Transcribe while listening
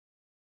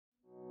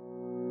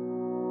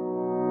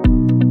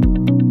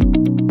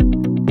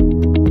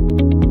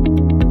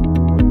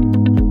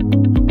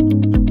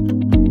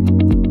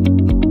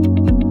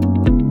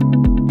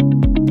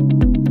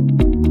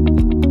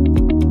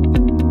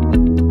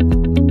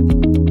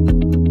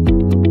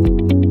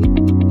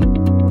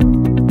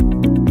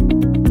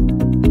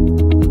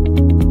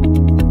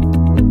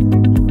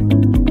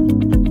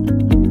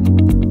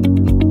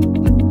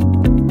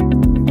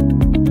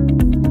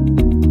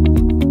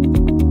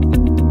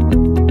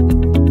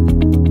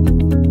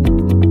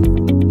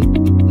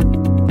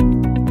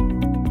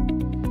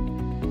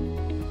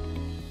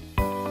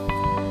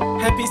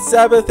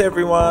Sabbath,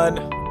 everyone!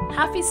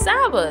 Happy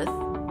Sabbath!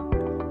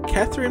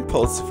 Catherine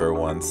Pulsifer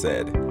once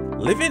said,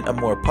 living a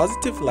more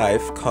positive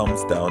life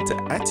comes down to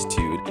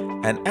attitude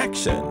and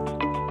action.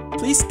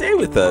 Please stay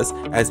with us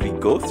as we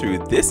go through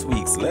this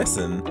week's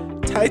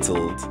lesson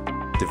titled,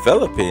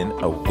 Developing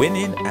a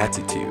Winning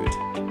Attitude.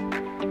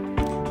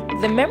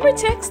 The memory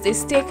text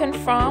is taken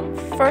from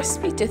 1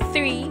 Peter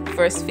 3,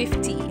 verse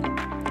 15.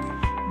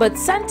 But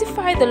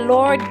sanctify the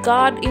Lord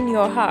God in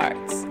your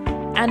hearts,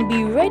 and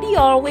be ready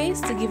always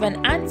to give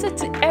an answer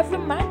to every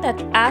man that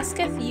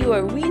asketh you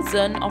a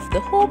reason of the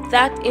hope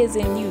that is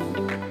in you,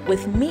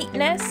 with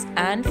meekness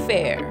and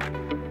fear.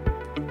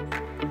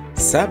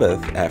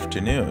 Sabbath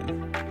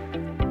afternoon.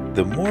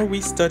 The more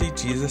we study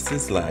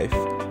Jesus' life,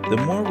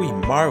 the more we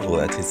marvel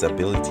at his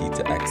ability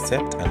to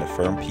accept and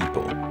affirm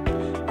people.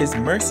 His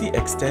mercy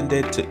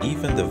extended to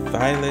even the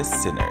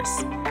vilest sinners.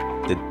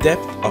 The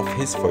depth of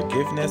his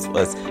forgiveness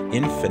was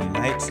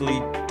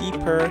infinitely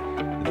deeper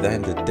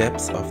than the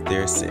depths of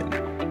their sin.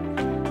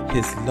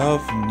 His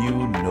love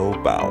knew no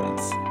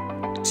bounds.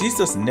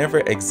 Jesus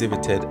never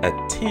exhibited a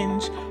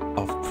tinge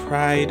of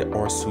pride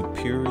or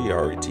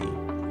superiority.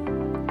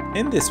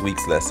 In this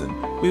week's lesson,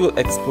 we will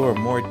explore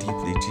more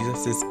deeply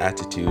Jesus'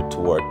 attitude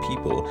toward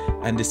people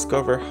and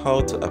discover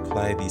how to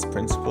apply these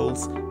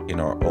principles in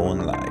our own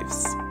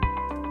lives.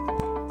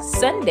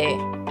 Sunday,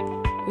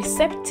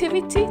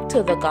 receptivity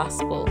to the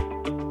gospel.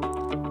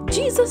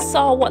 Jesus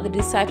saw what the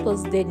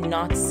disciples did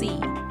not see,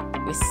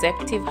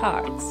 receptive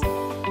hearts.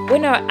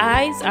 When our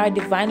eyes are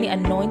divinely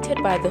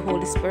anointed by the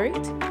Holy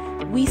Spirit,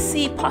 we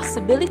see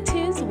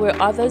possibilities where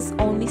others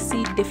only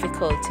see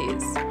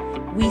difficulties.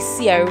 We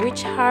see a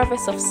rich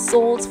harvest of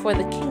souls for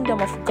the kingdom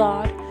of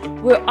God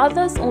where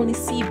others only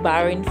see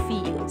barren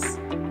fields.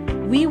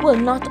 We will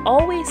not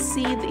always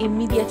see the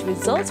immediate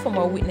results from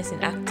our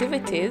witnessing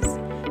activities,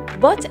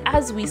 but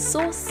as we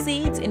sow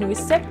seeds in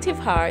receptive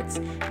hearts,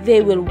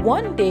 they will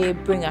one day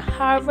bring a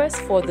harvest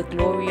for the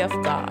glory of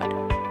God.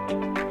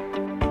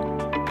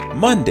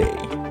 Monday,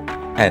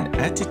 an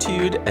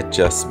attitude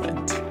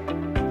adjustment.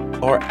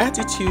 Our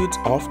attitudes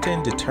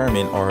often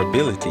determine our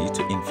ability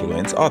to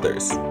influence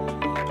others.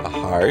 A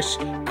harsh,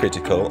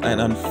 critical, and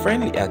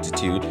unfriendly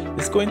attitude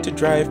is going to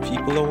drive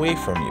people away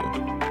from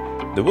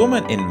you. The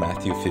woman in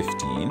Matthew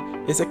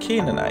 15 is a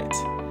Canaanite.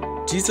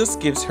 Jesus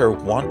gives her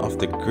one of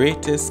the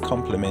greatest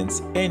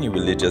compliments any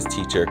religious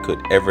teacher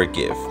could ever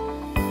give.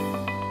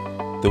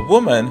 The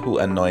woman who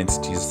anoints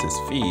Jesus'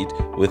 feet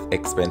with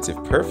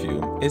expensive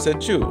perfume is a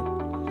Jew.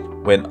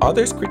 When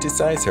others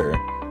criticize her,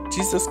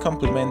 Jesus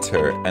compliments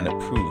her and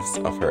approves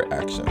of her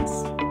actions.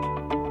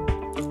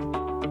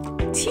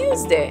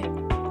 Tuesday,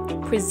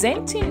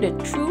 presenting the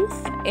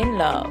truth in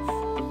love.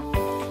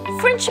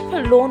 Friendship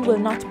alone will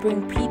not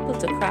bring people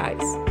to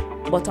Christ,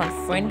 but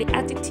unfriendly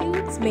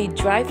attitudes may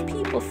drive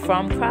people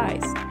from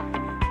Christ.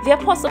 The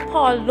Apostle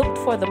Paul looked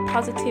for the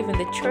positive in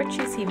the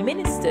churches he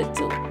ministered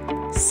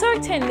to.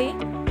 Certainly,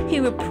 he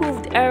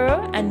reproved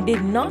error and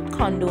did not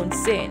condone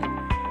sin,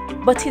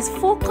 but his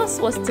focus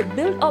was to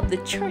build up the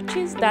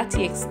churches that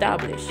he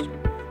established.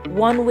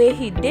 One way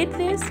he did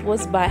this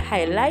was by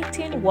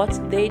highlighting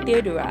what they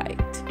did right.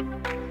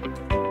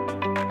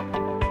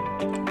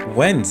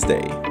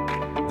 Wednesday,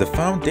 the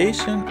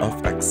foundation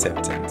of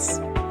acceptance.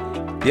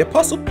 The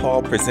Apostle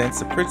Paul presents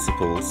the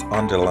principles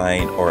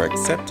underlying our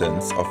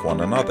acceptance of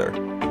one another.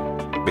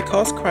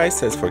 Because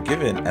Christ has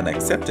forgiven and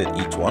accepted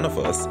each one of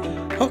us,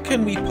 how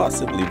can we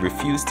possibly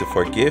refuse to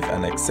forgive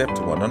and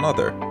accept one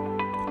another?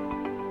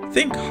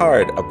 Think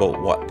hard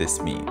about what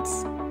this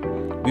means.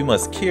 We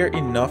must care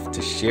enough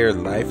to share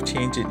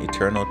life-changing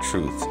eternal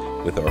truths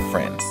with our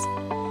friends.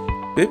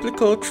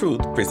 Biblical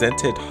truth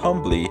presented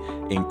humbly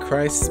in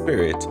Christ's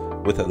Spirit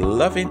with a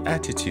loving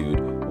attitude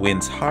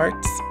wins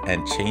hearts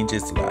and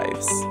changes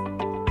lives.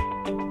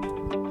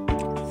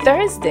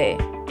 Thursday,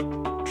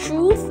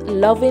 truth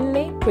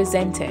lovingly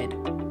presented.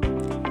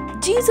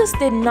 Jesus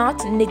did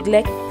not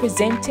neglect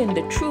presenting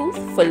the truth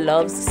for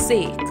love's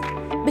sake,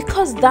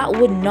 because that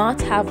would not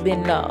have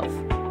been love.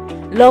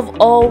 Love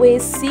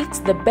always seeks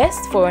the best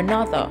for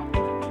another.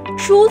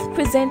 Truth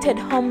presented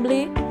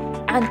humbly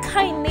and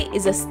kindly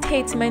is a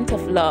statement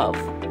of love.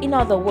 In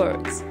other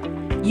words,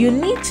 you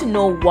need to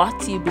know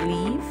what you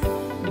believe,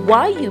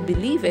 why you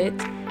believe it,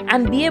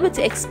 and be able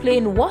to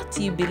explain what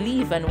you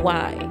believe and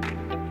why.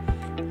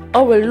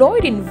 Our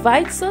Lord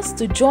invites us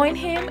to join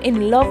him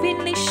in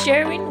lovingly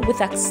sharing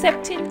with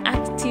accepting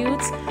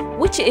attitudes,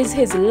 which is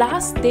his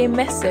last day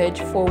message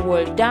for a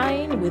world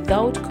dying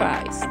without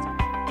Christ.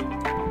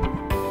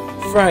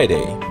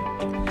 Friday.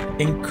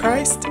 In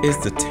Christ is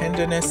the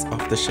tenderness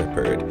of the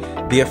shepherd,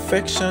 the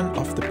affection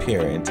of the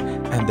parent,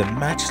 and the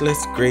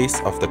matchless grace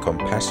of the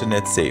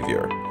compassionate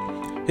Savior.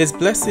 His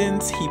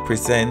blessings he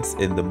presents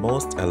in the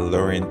most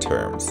alluring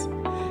terms.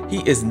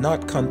 He is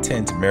not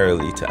content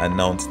merely to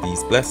announce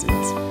these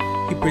blessings.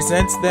 He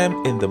presents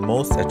them in the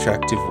most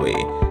attractive way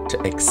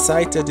to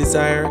excite a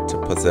desire to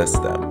possess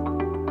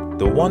them.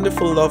 The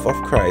wonderful love of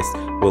Christ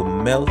will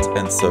melt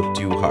and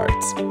subdue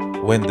hearts,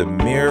 when the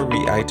mere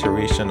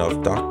reiteration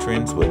of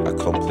doctrines will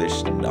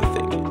accomplish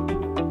nothing.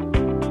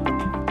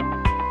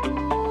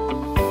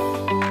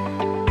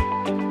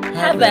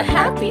 Have a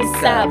happy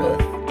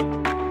Sabbath.